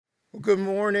Well, good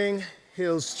morning,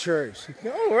 Hills Church.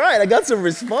 All right, I got some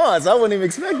response. I wasn't even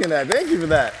expecting that. Thank you for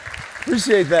that.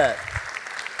 Appreciate that.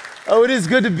 Oh, it is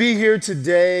good to be here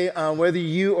today. Whether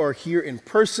you are here in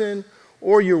person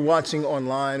or you're watching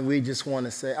online, I just want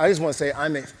to say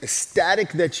I'm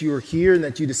ecstatic that you are here and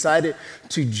that you decided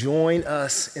to join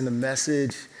us in the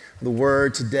message, the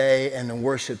word today, and the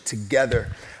worship together.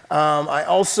 I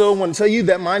also want to tell you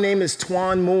that my name is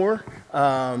Tquan Moore.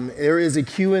 There is a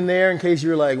Q in there in case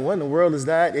you're like, what in the world is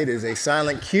that? It is a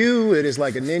silent Q. It is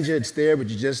like a ninja. It's there, but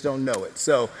you just don't know it.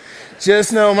 So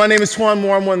just know my name is Tquan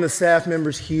Moore. I'm one of the staff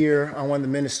members here. I'm one of the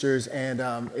ministers, and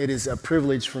it is a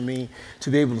privilege for me to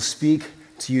be able to speak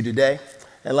to you today.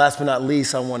 And last but not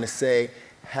least, I want to say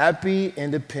Happy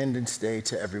Independence Day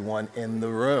to everyone in the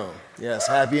room. Yes,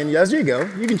 happy, and yes, there you go.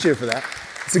 You can cheer for that.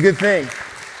 It's a good thing.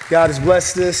 God has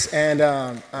blessed us, and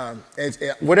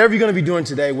whatever you're going to be doing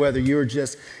today, whether you're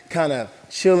just kind of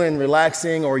chilling,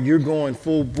 relaxing, or you're going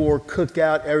full bore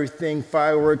cookout, everything,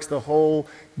 fireworks, the whole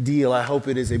deal, I hope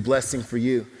it is a blessing for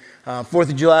you. 4th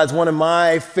of July is one of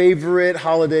my favorite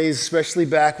holidays, especially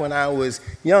back when I was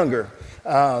younger.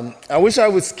 I wish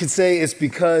I could say it's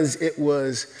because it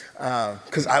was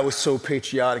because I was so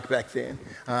patriotic back then.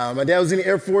 My dad was in the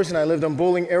Air Force, and I lived on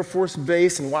Bowling Air Force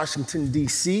Base in Washington,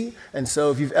 D.C. And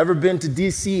so if you've ever been to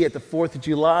D.C. at the 4th of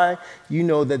July, you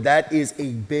know that that is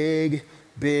a big,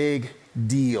 big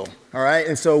deal, all right?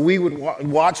 And so we would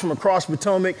watch from across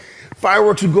Potomac.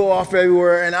 Fireworks would go off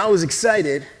everywhere, and I was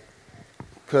excited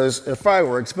because of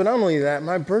fireworks. But not only that,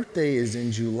 my birthday is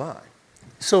in July.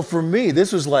 So for me,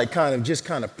 this was like kind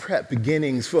of prep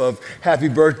beginnings of happy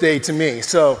birthday to me.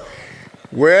 So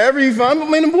wherever you find,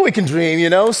 a boy can dream,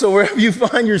 you know? So wherever you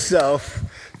find yourself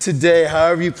today,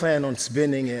 however you plan on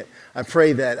spending it, I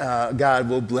pray that God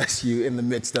will bless you in the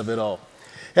midst of it all.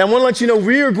 And I want to let you know,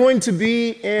 we are going to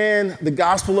be in the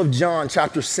Gospel of John,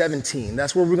 chapter 17.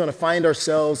 That's where we're going to find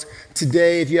ourselves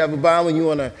today. If you have a Bible and you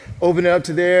want to open it up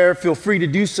to there, feel free to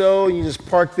do so. You just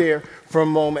park there for a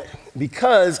moment,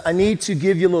 because I need to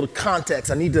give you a little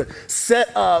context. I need to set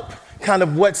up kind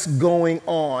of what's going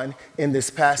on in this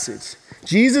passage.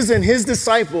 Jesus and his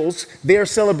disciples, they are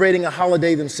celebrating a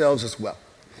holiday themselves as well.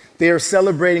 They are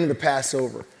celebrating the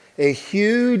Passover, a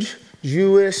huge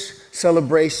Jewish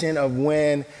celebration of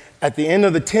when, at the end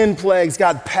of the 10 plagues,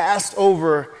 God passed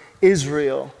over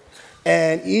Israel,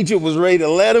 and Egypt was ready to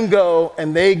let them go,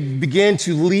 and they began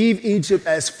to leave Egypt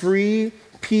as free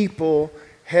people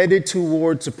headed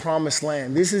towards the promised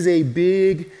land. This is a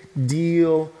big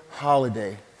deal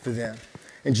holiday for them.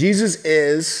 And Jesus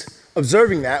is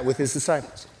observing that with his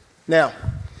disciples. Now,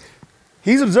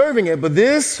 he's observing it, but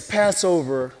this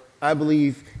Passover, I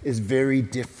believe, is very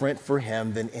different for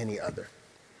him than any other.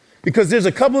 Because there's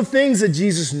a couple of things that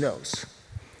Jesus knows.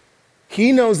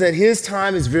 He knows that his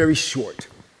time is very short.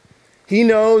 He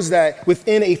knows that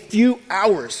within a few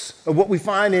hours of what we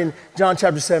find in John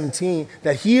chapter 17,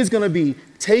 that he is going to be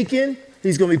taken,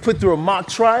 he's going to be put through a mock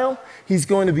trial, he's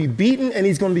going to be beaten, and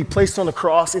he's going to be placed on the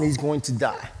cross, and he's going to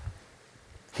die.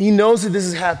 He knows that this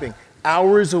is happening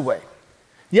hours away.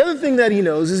 The other thing that he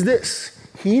knows is this.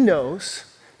 He knows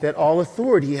that all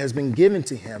authority has been given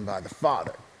to him by the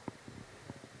Father.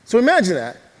 So imagine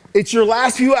that. It's your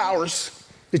last few hours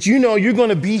that you know you're going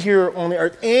to be here on the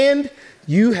earth, and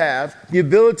you have the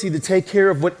ability to take care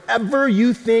of whatever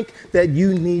you think that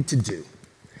you need to do.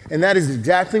 And that is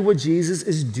exactly what Jesus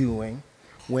is doing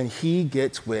when he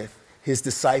gets with his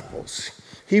disciples.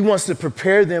 He wants to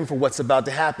prepare them for what's about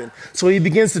to happen. So he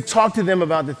begins to talk to them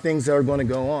about the things that are going to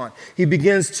go on. He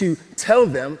begins to tell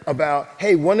them about,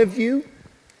 hey, one of you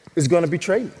is going to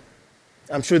betray me.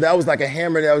 I'm sure that was like a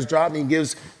hammer that was dropped, and he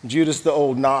gives Judas the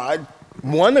old nod.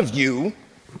 One of you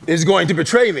is going to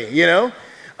betray me, you know?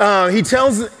 He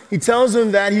tells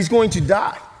them that he's going to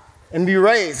die and be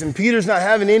raised. And Peter's not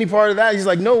having any part of that. He's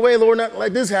like, no way, Lord, not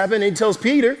let this happen. And he tells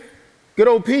Peter, good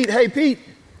old Pete, hey, Pete,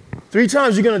 3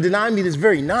 times you're going to deny me this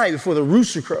very night before the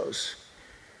rooster crows.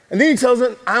 And then he tells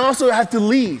him, I also have to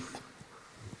leave.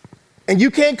 And you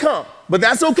can't come. But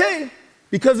that's okay,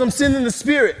 because I'm sending the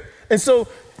Spirit. And so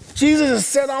Jesus has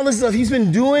said all this stuff. He's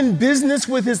been doing business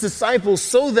with his disciples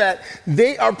so that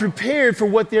they are prepared for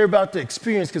what they're about to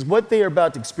experience, because what they are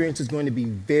about to experience is going to be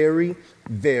very,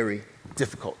 very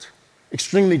difficult,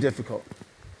 extremely difficult.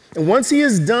 And once he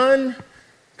is done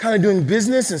kind of doing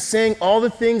business and saying all the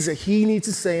things that he needs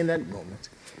to say in that moment,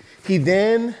 he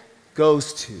then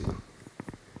goes to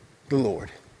the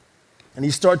Lord. And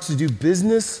he starts to do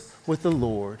business with the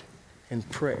Lord in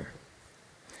prayer.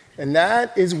 And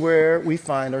that is where we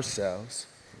find ourselves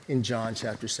in John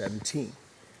chapter 17.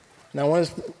 Now,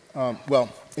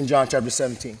 in John chapter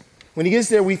 17. When he gets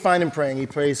there, we find him praying. He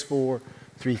prays for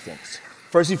three things.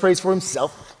 First, he prays for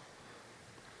himself.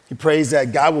 He prays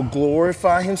that God will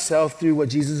glorify himself through what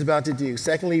Jesus is about to do.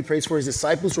 Secondly, he prays for his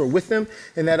disciples who are with him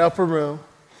in that upper room,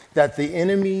 that the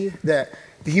enemy, that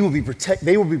they will be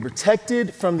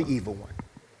protected from the evil one.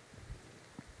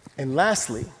 And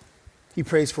lastly, he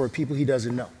prays for people he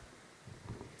doesn't know.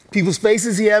 People's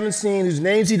faces he hasn't seen, whose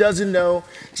names he doesn't know.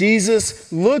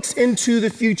 Jesus looks into the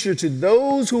future to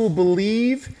those who will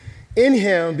believe in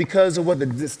him because of what the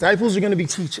disciples are going to be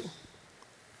teaching.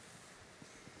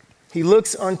 He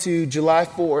looks unto July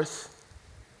 4th,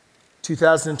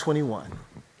 2021,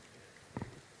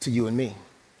 to you and me.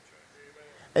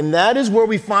 And that is where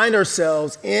we find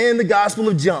ourselves in the Gospel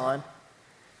of John,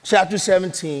 chapter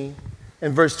 17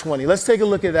 and verse 20. Let's take a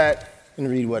look at that and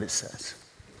read what it says.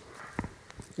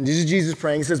 And this is Jesus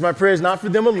praying. He says, my prayer is not for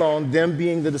them alone, them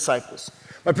being the disciples.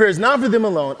 My prayer is not for them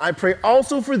alone. I pray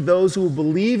also for those who will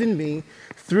believe in me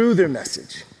through their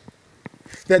message.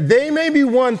 That they may be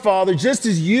one, Father, just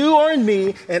as you are in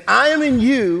me and I am in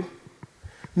you,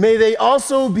 may they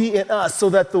also be in us, so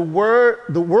that the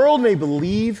world may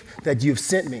believe that you have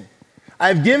sent me. I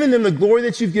have given them the glory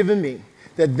that you've given me,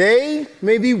 that they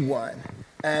may be one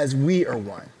as we are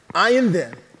one. I and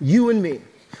them, you and me,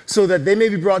 so that they may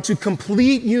be brought to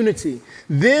complete unity.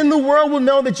 Then the world will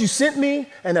know that you sent me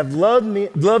and have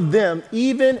loved them,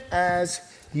 even as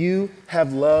you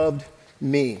have loved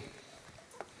me.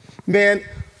 Man,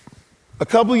 a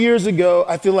couple years ago,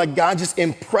 I feel like God just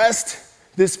impressed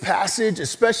this passage,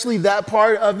 especially that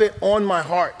part of it, on my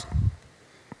heart,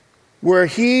 where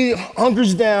he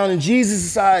hunkers down and Jesus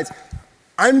decides,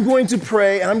 I'm going to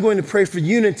pray, and I'm going to pray for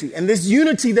unity. And this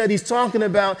unity that he's talking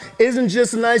about isn't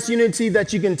just a nice unity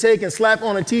that you can take and slap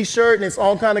on a t-shirt and it's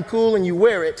all kind of cool and you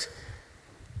wear it.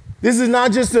 This is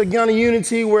not just a kind of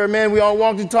unity where, man, we all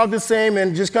walk and talk the same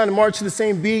and just kind of march to the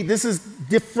same beat. This is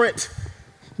different.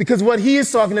 Because what he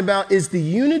is talking about is the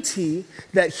unity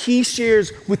that he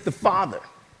shares with the Father.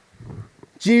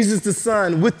 Jesus the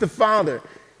Son with the Father,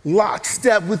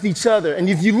 lockstep with each other. And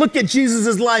if you look at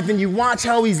Jesus' life and you watch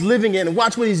how he's living it and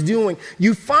watch what he's doing,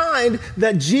 you find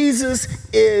that Jesus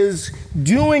is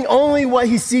doing only what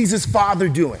he sees his Father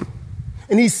doing.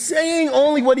 And he's saying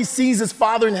only what he sees his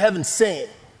Father in heaven saying.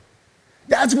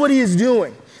 That's what he is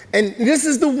doing. And this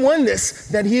is the oneness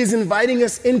that he is inviting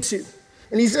us into.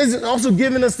 And he says it's also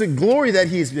given us the glory that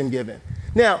he's been given.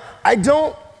 Now, I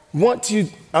don't want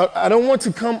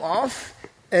to come off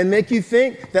and make you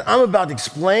think that I'm about to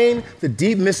explain the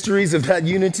deep mysteries of that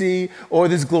unity or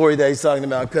this glory that he's talking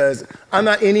about, because I'm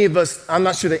not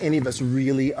sure that any of us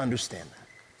really understand that.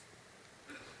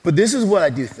 But this is what I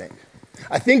do think.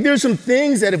 I think there's some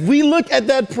things that if we look at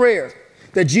that prayer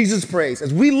that Jesus prays,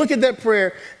 as we look at that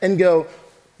prayer and go,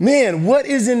 man, what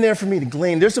is in there for me to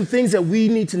glean? There's some things that we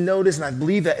need to notice, and I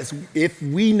believe that if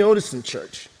we notice in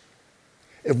church,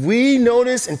 if we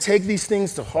notice and take these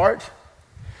things to heart,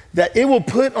 that it will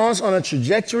put us on a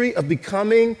trajectory of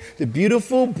becoming the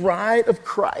beautiful bride of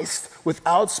Christ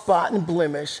without spot and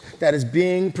blemish that is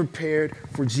being prepared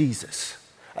for Jesus.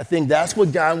 I think that's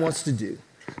what God wants to do.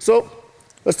 So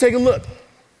let's take a look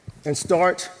and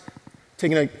start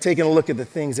taking a look at the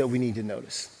things that we need to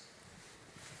notice.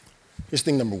 Here's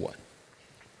thing number one.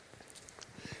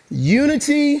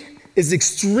 Unity is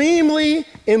extremely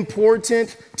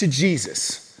important to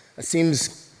Jesus. That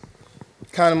seems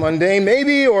kind of mundane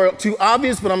maybe, or too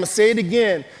obvious, but I'm going to say it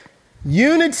again.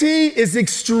 Unity is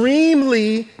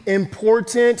extremely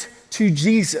important to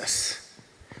Jesus.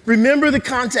 Remember the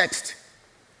context.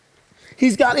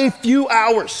 He's got a few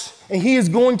hours, and he is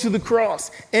going to the cross,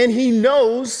 and he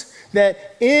knows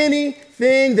that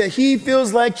anything that he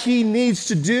feels like he needs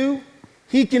to do,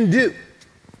 he can do.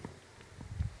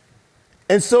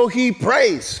 And so he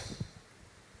prays.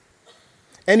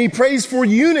 And he prays for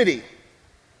unity.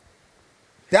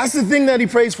 That's the thing that he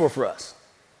prays for us.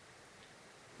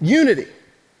 Unity.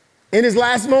 In his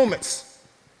last moments,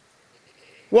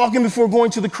 walking before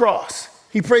going to the cross,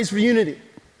 he prays for unity.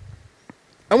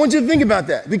 I want you to think about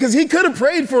that, because he could have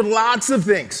prayed for lots of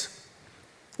things.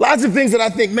 Lots of things that I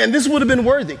think, man, this would have been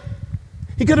worthy.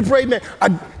 He could have prayed, man,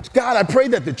 God, I pray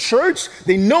that the church,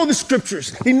 they know the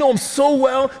scriptures. They know them so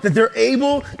well that they're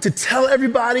able to tell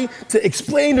everybody, to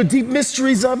explain the deep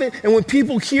mysteries of it. And when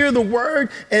people hear the word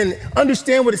and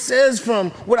understand what it says from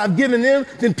what I've given them,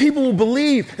 then people will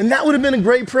believe. And that would have been a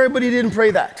great prayer, but he didn't pray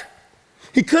that.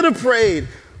 He could have prayed,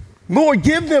 Lord,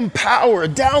 give them power, a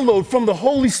download from the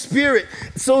Holy Spirit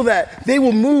so that they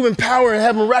will move in power and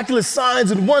have miraculous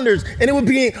signs and wonders. And it would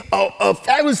be a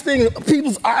fabulous thing.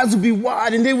 People's eyes would be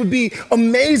wide and they would be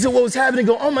amazed at what was happening and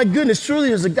go, oh my goodness, surely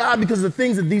there's a God because of the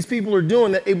things that these people are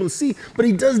doing that they're able to see. But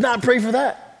he does not pray for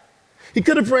that. He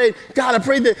could have prayed, God, I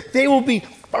pray that they will be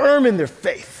firm in their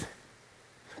faith,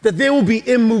 that they will be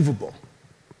immovable,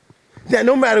 that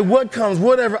no matter what comes,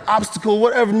 whatever obstacle,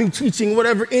 whatever new teaching,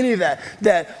 whatever any of that,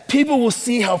 that people will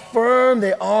see how firm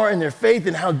they are in their faith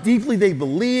and how deeply they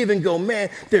believe and go, man,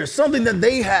 there's something that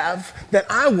they have that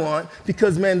I want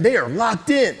because, man, they are locked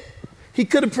in. He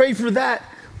could have prayed for that,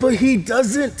 but he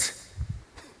doesn't.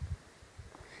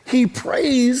 He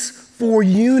prays for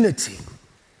unity.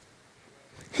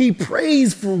 He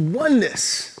prays for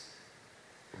oneness.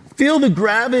 Feel the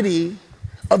gravity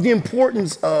of the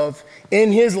importance of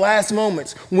in his last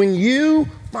moments. When you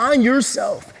find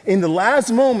yourself in the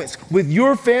last moments with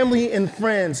your family and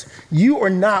friends, you are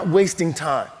not wasting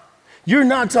time. You're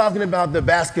not talking about the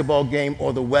basketball game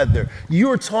or the weather.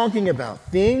 You're talking about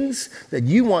things that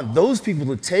you want those people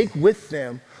to take with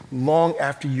them long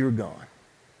after you're gone.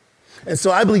 And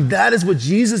so I believe that is what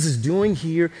Jesus is doing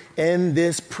here in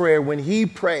this prayer. When he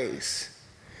prays,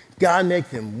 God, make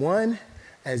them one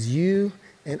as you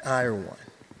and I are one.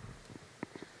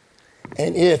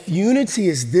 And if unity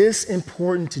is this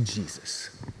important to Jesus,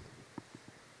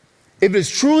 if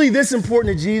it's truly this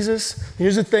important to Jesus,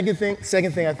 here's the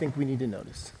second thing I think we need to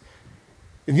notice.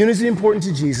 If unity is important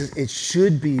to Jesus, it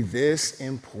should be this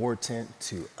important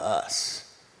to us.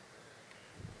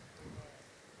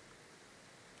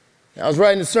 I was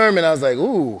writing a sermon, I was like,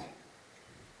 ooh,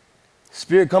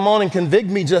 Spirit, come on and convict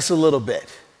me just a little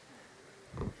bit.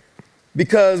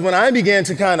 Because when I began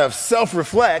to kind of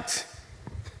self-reflect,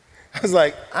 I was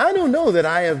like, I don't know that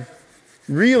I have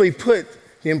really put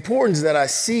the importance that I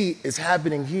see is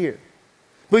happening here.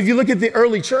 But if you look at the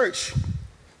early church,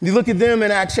 you look at them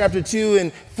in Acts chapter 2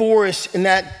 and 4-ish, in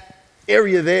that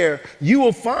area there, you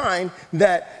will find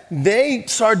that they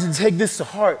started to take this to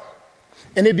heart.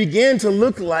 And it began to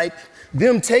look like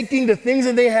them taking the things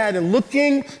that they had and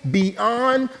looking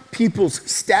beyond people's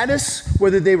status,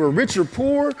 whether they were rich or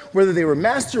poor, whether they were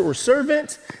master or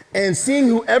servant, and seeing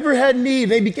whoever had need.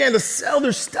 They began to sell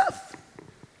their stuff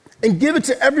and give it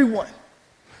to everyone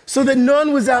so that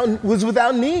none was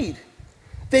without need.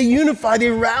 They unified,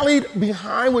 they rallied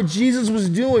behind what Jesus was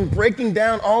doing, breaking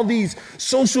down all these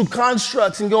social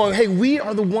constructs and going, hey, we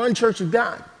are the one church of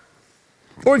God.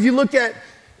 Or if you look at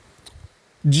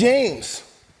James,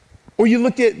 or you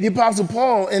look at the Apostle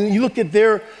Paul and you look at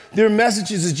their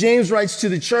messages as James writes to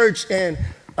the church and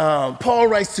Paul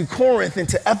writes to Corinth and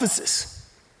to Ephesus.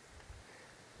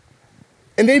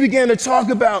 And they began to talk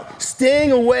about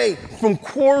staying away from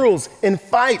quarrels and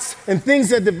fights and things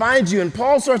that divide you. And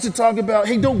Paul starts to talk about,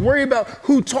 hey, don't worry about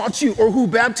who taught you or who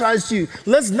baptized you.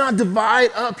 Let's not divide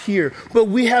up here, but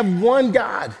we have one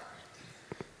God.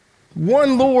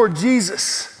 One Lord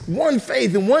Jesus, one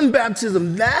faith, and one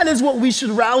baptism. That is what we should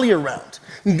rally around.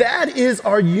 That is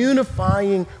our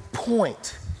unifying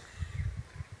point.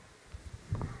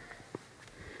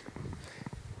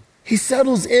 He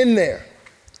settles in there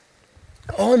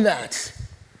on that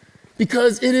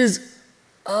because it is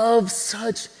of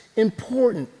such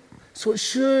importance. So it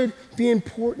should be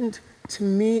important to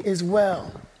me as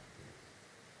well.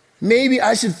 Maybe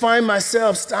I should find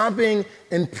myself stopping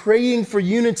and praying for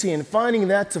unity and finding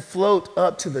that to float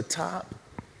up to the top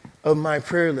of my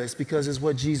prayer list because it's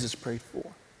what Jesus prayed for.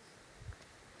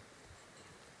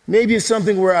 Maybe it's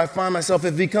something where I find myself,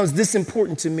 it becomes this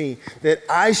important to me that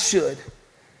I should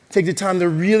take the time to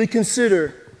really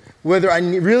consider whether I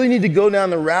really need to go down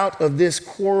the route of this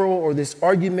quarrel or this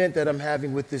argument that I'm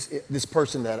having with this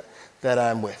person that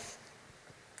I'm with.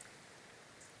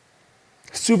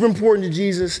 Super important to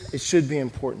Jesus, it should be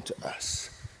important to us.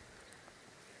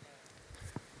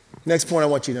 Next point I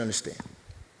want you to understand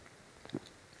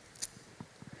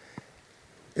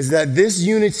is that this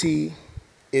unity,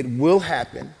 it will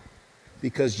happen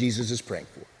because Jesus is praying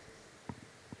for it.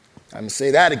 I'm going to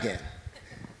say that again.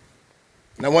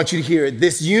 And I want you to hear it.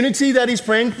 This unity that he's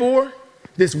praying for,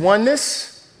 this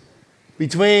oneness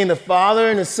between the Father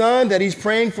and the Son that he's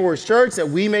praying for his church, that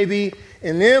we may be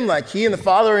in them like he and the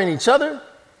Father are in each other.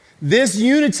 This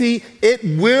unity, it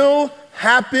will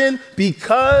happen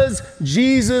because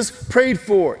Jesus prayed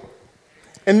for it.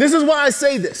 And this is why I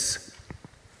say this.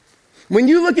 When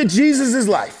you look at Jesus'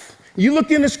 life, you look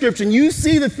in the scripture and you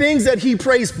see the things that he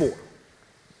prays for.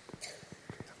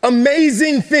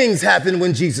 Amazing things happen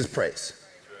when Jesus prays.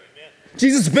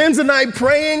 Jesus spends the night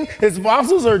praying. His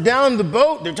apostles are down in the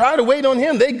boat. They're tired of waiting on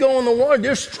him. They go on the water.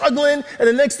 They're struggling. And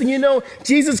the next thing you know,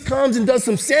 Jesus comes and does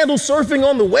some sandal surfing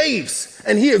on the waves.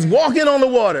 And he is walking on the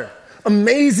water.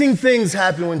 Amazing things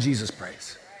happen when Jesus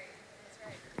prays.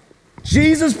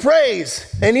 Jesus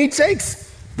prays, and he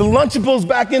takes the Lunchables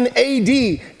back in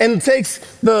AD and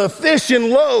takes the fish and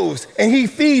loaves, and he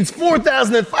feeds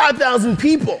 4,000 and 5,000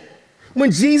 people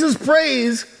When Jesus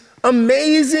prays,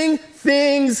 amazing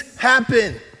things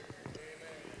happen.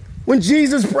 When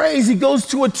Jesus prays, he goes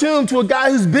to a tomb to a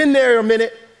guy who's been there a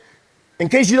minute. In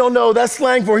case you don't know, that's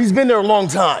slang for he's been there a long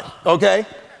time, okay?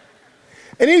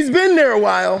 And he's been there a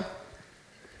while,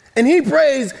 and he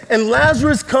prays, and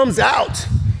Lazarus comes out,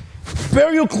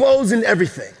 burial clothes and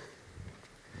everything.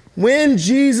 When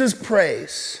Jesus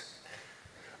prays,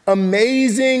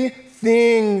 amazing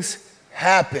things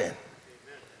happen.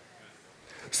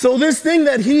 So this thing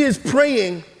that he is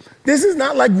praying, this is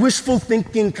not like wishful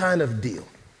thinking kind of deal.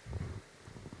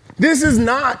 This is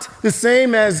not the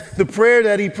same as the prayer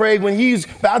that he prayed when he's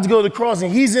about to go to the cross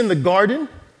and he's in the garden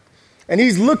and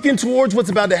he's looking towards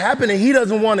what's about to happen and he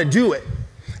doesn't want to do it.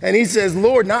 And he says,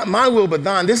 Lord, not my will, but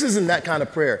thine. This isn't that kind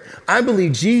of prayer. I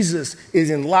believe Jesus is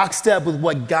in lockstep with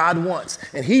what God wants.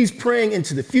 And he's praying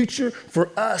into the future for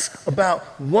us about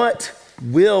what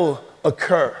will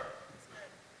occur.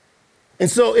 And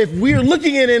so if we're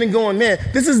looking at it and going, man,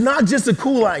 this is not just a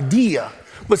cool idea,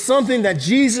 but something that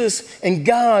Jesus and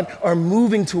God are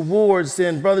moving towards,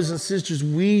 then brothers and sisters,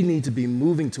 we need to be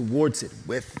moving towards it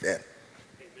with them.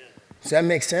 Amen. Does that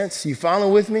make sense? You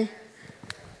following with me?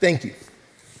 Thank you.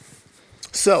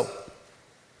 So,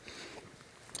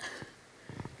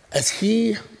 as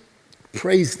he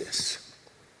prays this,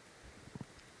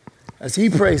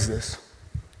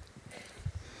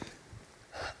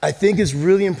 I think it's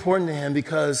really important to him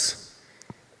because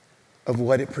of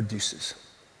what it produces.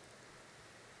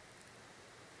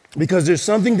 Because there's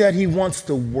something that he wants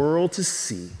the world to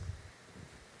see,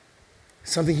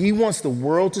 something he wants the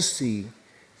world to see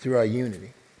through our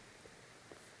unity.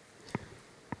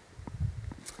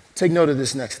 Take note of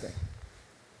this next thing.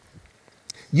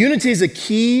 Unity is a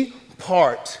key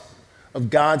part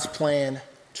of God's plan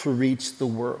to reach the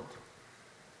world.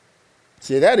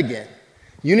 Say that again.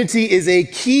 Unity is a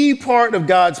key part of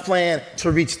God's plan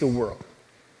to reach the world.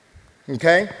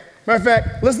 Okay? Matter of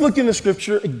fact, let's look in the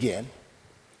scripture again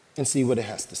and see what it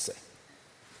has to say.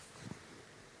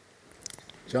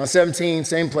 John 17,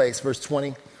 same place, verse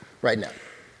 20, right now.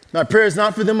 My prayer is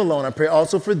not for them alone. I pray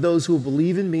also for those who will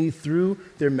believe in me through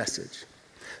their message,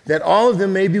 that all of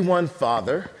them may be one,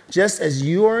 Father, just as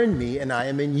you are in me and I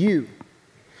am in you.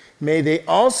 May they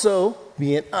also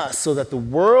be in us, so that the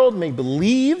world may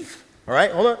believe. All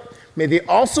right, hold on. May they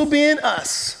also be in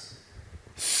us,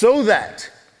 so that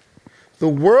the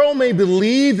world may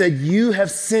believe that you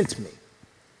have sent me.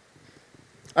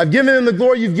 I've given them the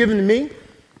glory you've given to me,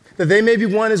 that they may be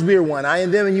one as we are one, I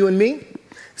and them and you and me,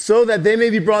 so that they may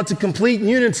be brought to complete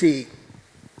unity.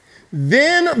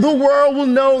 Then the world will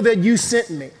know that you sent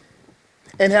me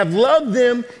and have loved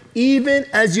them even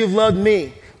as you've loved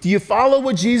me. Do you follow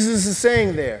what Jesus is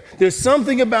saying there? There's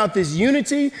something about this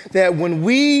unity that when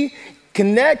we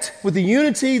connect with the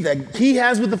unity that he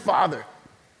has with the Father,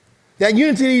 that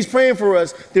unity that he's praying for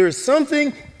us, there is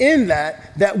something in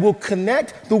that that will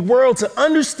connect the world to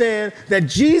understand that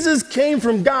Jesus came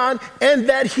from God and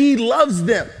that he loves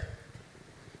them.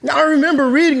 Now, I remember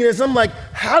reading this. I'm like,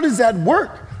 how does that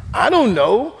work? I don't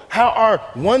know how our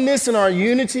oneness and our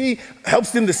unity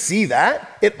helps them to see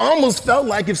that. It almost felt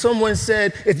like if someone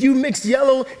said, if you mix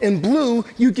yellow and blue,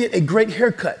 you get a great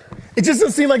haircut. It just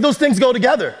doesn't seem like those things go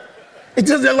together. It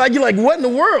doesn't like, you're like, what in the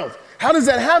world? How does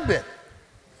that happen?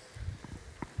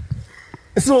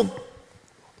 And so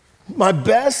my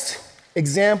best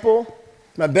example,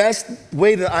 my best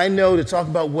way that I know to talk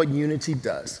about what unity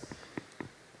does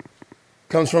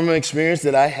comes from an experience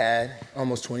that I had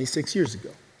almost 26 years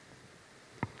ago.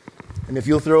 And if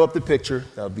you'll throw up the picture,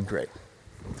 that would be great.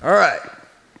 All right.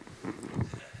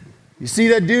 You see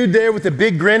that dude there with the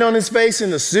big grin on his face in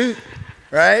the suit,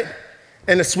 right?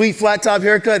 And the sweet flat top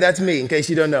haircut? That's me, in case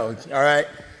you don't know, all right?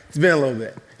 It's been a little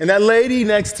bit. And that lady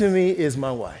next to me is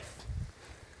my wife.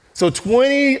 So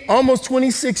almost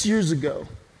 26 years ago,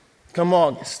 come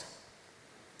August,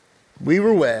 we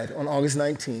were wed on August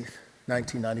 19th,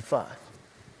 1995.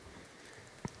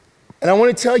 And I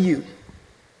want to tell you,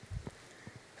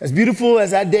 as beautiful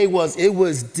as that day was, it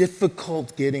was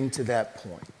difficult getting to that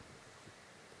point.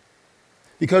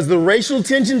 Because the racial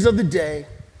tensions of the day,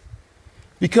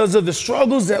 because of the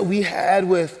struggles that we had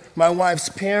with my wife's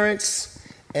parents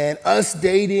and us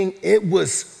dating, it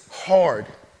was hard.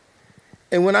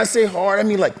 And when I say hard, I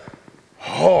mean like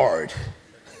hard.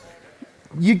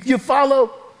 You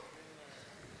follow?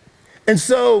 And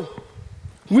so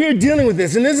we're dealing with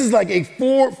this, and this is like a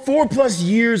four plus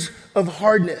years of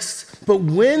hardness. But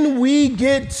when we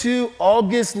get to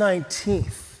August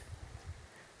 19th,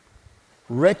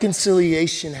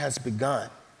 reconciliation has begun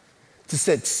to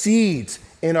set seeds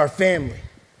in our family.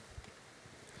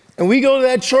 And we go to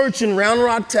that church in Round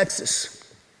Rock, Texas.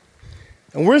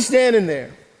 And we're standing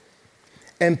there,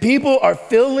 and people are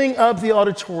filling up the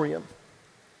auditorium.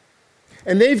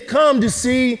 And they've come to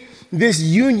see this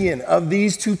union of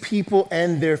these two people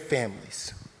and their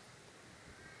families.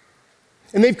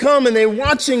 And they've come and they're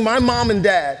watching my mom and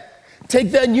dad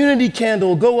take that unity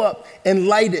candle, go up and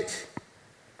light it.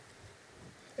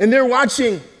 And they're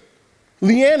watching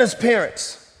Leanna's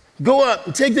parents go up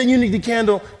and take that unity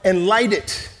candle and light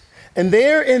it. And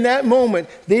there in that moment,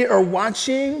 they are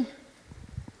watching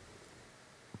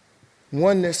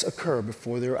oneness occur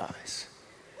before their eyes.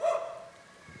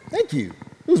 Thank you.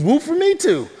 It was woo for me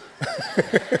too.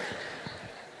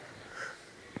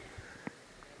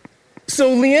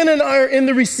 So Leanna and I are in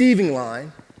the receiving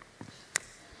line,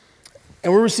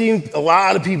 and we're receiving, a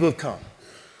lot of people have come.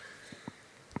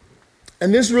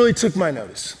 And this really took my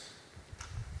notice.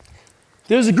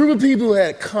 There's a group of people who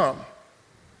had come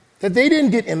that they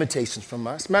didn't get invitations from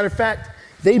us. Matter of fact,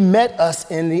 they met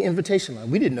us in the invitation line.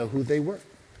 We didn't know who they were.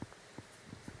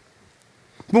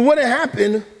 But what had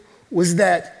happened was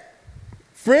that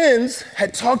friends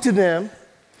had talked to them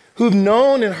who've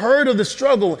known and heard of the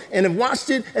struggle and have watched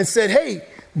it and said, hey,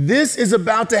 this is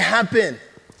about to happen.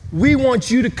 We want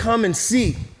you to come and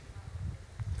see.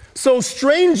 So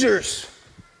strangers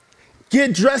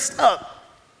get dressed up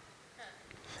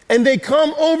and they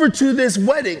come over to this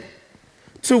wedding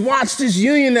to watch this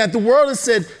union that the world has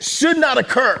said should not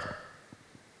occur.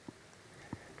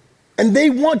 And they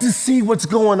want to see what's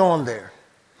going on there.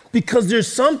 Because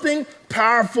there's something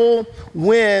powerful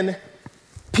when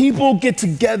people get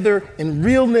together in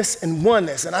realness and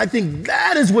oneness. And I think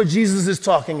that is what Jesus is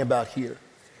talking about here.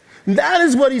 That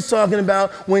is what he's talking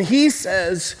about when he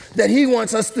says that he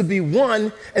wants us to be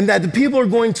one and that the people are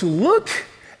going to look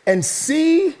and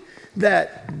see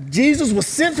that Jesus was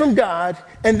sent from God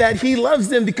and that he loves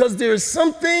them, because there is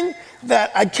something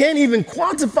that I can't even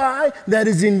quantify that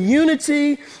is in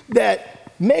unity that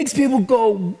makes people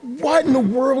go, what in the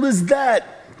world is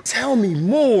that? Tell me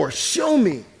more, show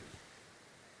me.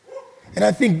 And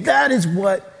I think that is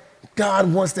what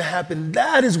God wants to happen.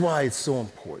 That is why it's so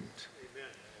important. Amen.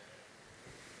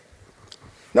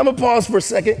 Now I'm gonna pause for a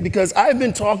second because I've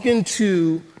been talking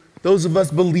to those of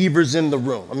us believers in the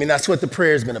room. I mean, that's what the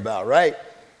prayer's been about, right?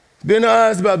 It's been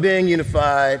us about being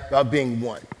unified, about being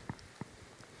one.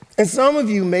 And some of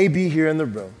you may be here in the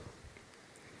room,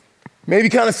 maybe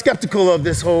kind of skeptical of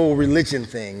this whole religion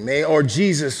thing, or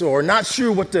Jesus, or not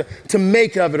sure what to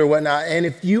make of it or whatnot. And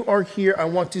if you are here, I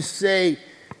want to say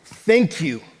thank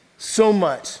you so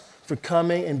much for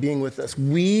coming and being with us.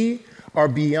 We are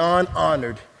beyond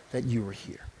honored that you are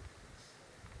here.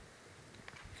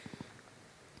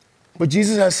 But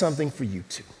Jesus has something for you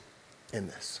too in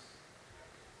this.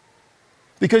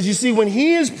 Because you see, when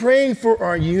he is praying for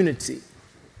our unity,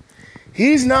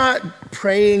 he's not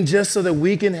praying just so that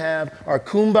we can have our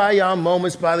kumbaya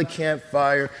moments by the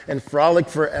campfire and frolic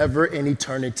forever in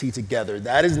eternity together.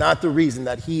 That is not the reason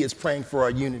that he is praying for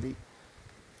our unity.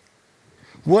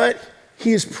 What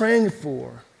he is praying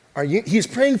for, he is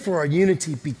praying for our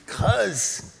unity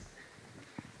because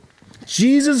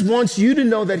Jesus wants you to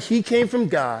know that he came from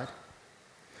God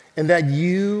and that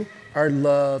you are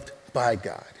loved by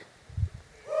God.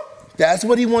 That's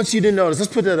what he wants you to notice.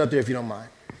 Let's put that up there if you don't mind.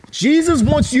 Jesus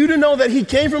wants you to know that he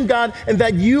came from God and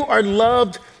that you are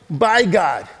loved by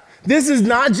God. This is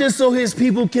not just so his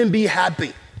people can be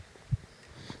happy,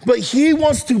 but he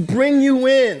wants to bring you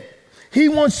in. He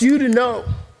wants you to know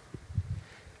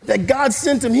that God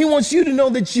sent him. He wants you to know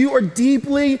that you are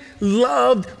deeply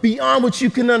loved beyond what you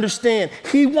can understand.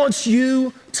 He wants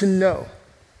you to know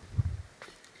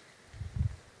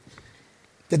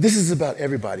that this is about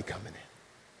everybody coming in.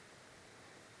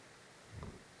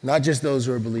 Not just those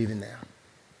who are believing now,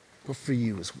 but for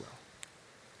you as well.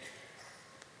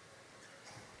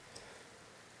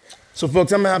 So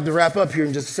folks, I'm gonna have to wrap up here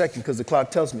in just a second because the clock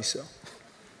tells me so.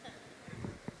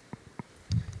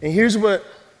 And here's what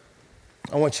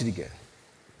I want you to get.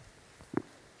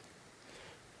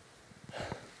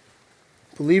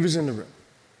 Believers in the room,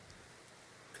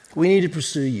 we need to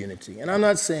pursue unity. And I'm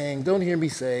not saying, don't hear me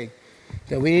say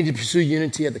that we need to pursue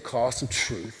unity at the cost of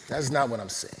truth. That's not what I'm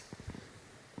saying.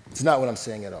 It's not what I'm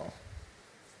saying at all.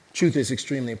 Truth is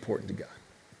extremely important to God.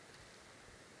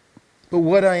 But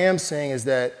what I am saying is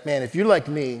that, man, if you're like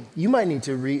me, you might need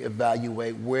to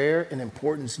reevaluate where in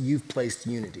importance you've placed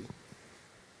unity.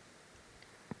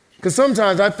 Because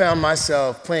sometimes I found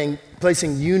myself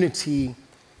placing unity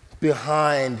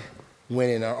behind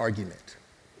winning an argument.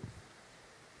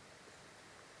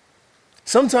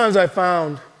 Sometimes I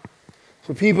found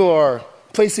where people are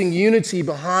placing unity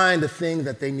behind the thing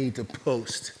that they need to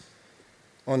post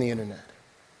on the internet.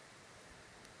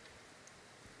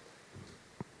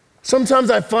 Sometimes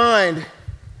I find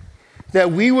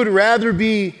that we would rather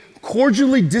be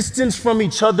cordially distanced from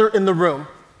each other in the room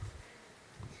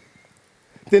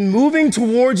than moving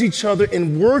towards each other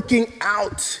and working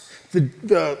out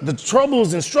the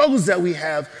troubles and struggles that we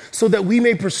have so that we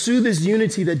may pursue this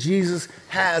unity that Jesus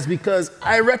has. Because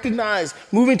I recognize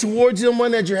moving towards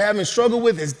someone that you're having struggle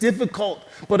with is difficult,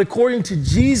 but according to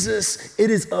Jesus, it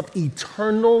is of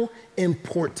eternal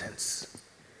importance.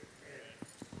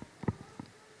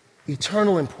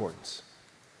 Eternal importance.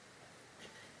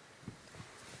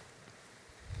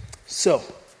 So,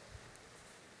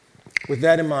 with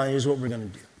that in mind, here's what we're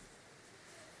going to do.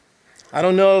 I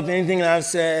don't know if anything that I've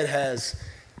said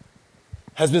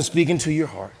has been speaking to your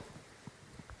heart.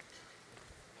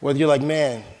 Whether you're like,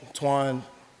 man, Tquan,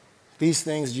 these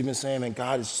things that you've been saying, man,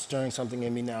 God is stirring something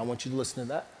in me now. I want you to listen to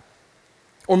that.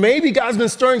 Or maybe God's been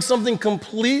stirring something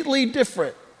completely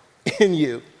different in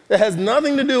you that has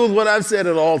nothing to do with what I've said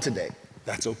at all today.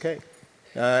 That's okay.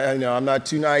 I know I'm not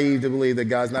too naive to believe that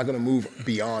God's not going to move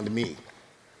beyond me.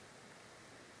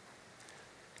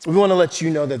 We want to let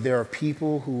you know that there are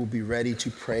people who will be ready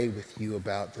to pray with you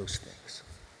about those things.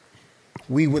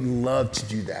 We would love to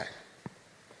do that.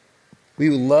 We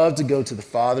would love to go to the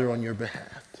Father on your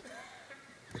behalf.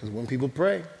 Because when people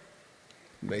pray,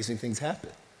 amazing things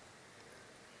happen.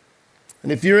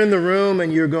 And if you're in the room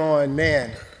and you're going,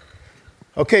 man,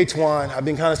 okay, Tquan, I've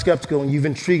been kind of skeptical and you've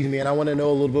intrigued me and I want to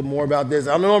know a little bit more about this.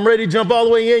 I don't know I'm ready to jump all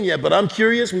the way in yet, but I'm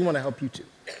curious. We want to help you too.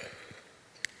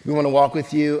 We want to walk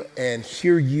with you and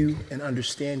hear you and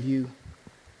understand you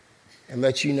and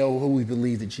let you know who we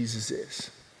believe that Jesus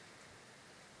is.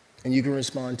 And you can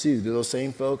respond too. To those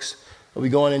same folks, we'll be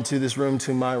going into this room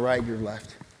to my right, your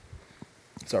left.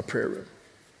 It's our prayer room.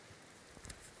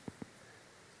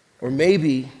 Or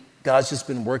maybe God's just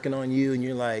been working on you and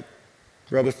you're like,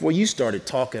 bro, before you started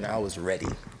talking, I was ready.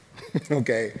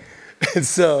 Okay? And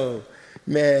so,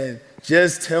 man,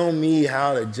 just tell me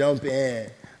how to jump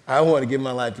in. I want to give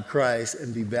my life to Christ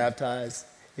and be baptized.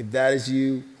 If that is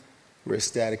you, we're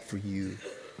ecstatic for you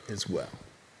as well.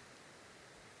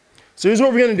 So here's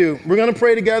what we're going to do. We're going to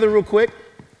pray together real quick.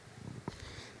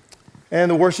 And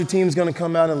the worship team is going to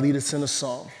come out and lead us in a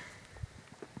song.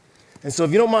 And so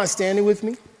if you don't mind standing with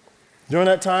me, during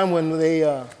that time when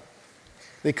they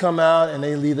come out and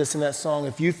they lead us in that song,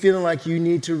 if you're feeling like you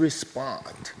need to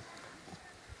respond,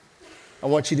 I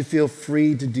want you to feel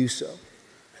free to do so.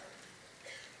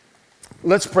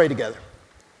 Let's pray together.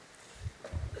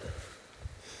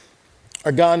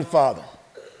 Our God and Father,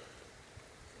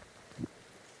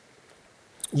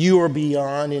 you are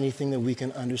beyond anything that we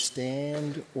can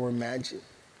understand or imagine.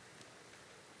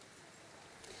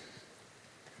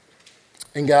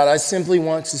 And God, I simply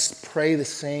want to pray the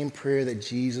same prayer that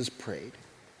Jesus prayed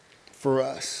for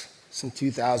us some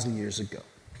 2,000 years ago.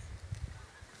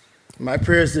 My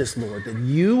prayer is this, Lord, that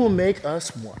you will make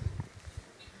us one.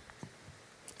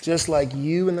 Just like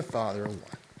you and the Father are one.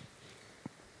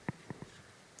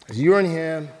 As you are in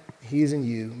him, he is in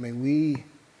you. May we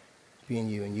be in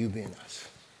you and you be in us.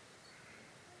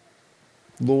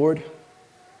 Lord,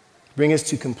 bring us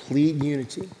to complete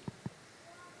unity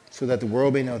so that the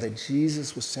world may know that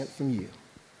Jesus was sent from you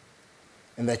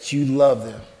and that you love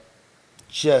them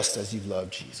just as you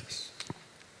loved Jesus.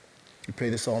 We pray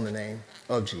this all in the name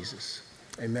of Jesus.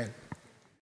 Amen.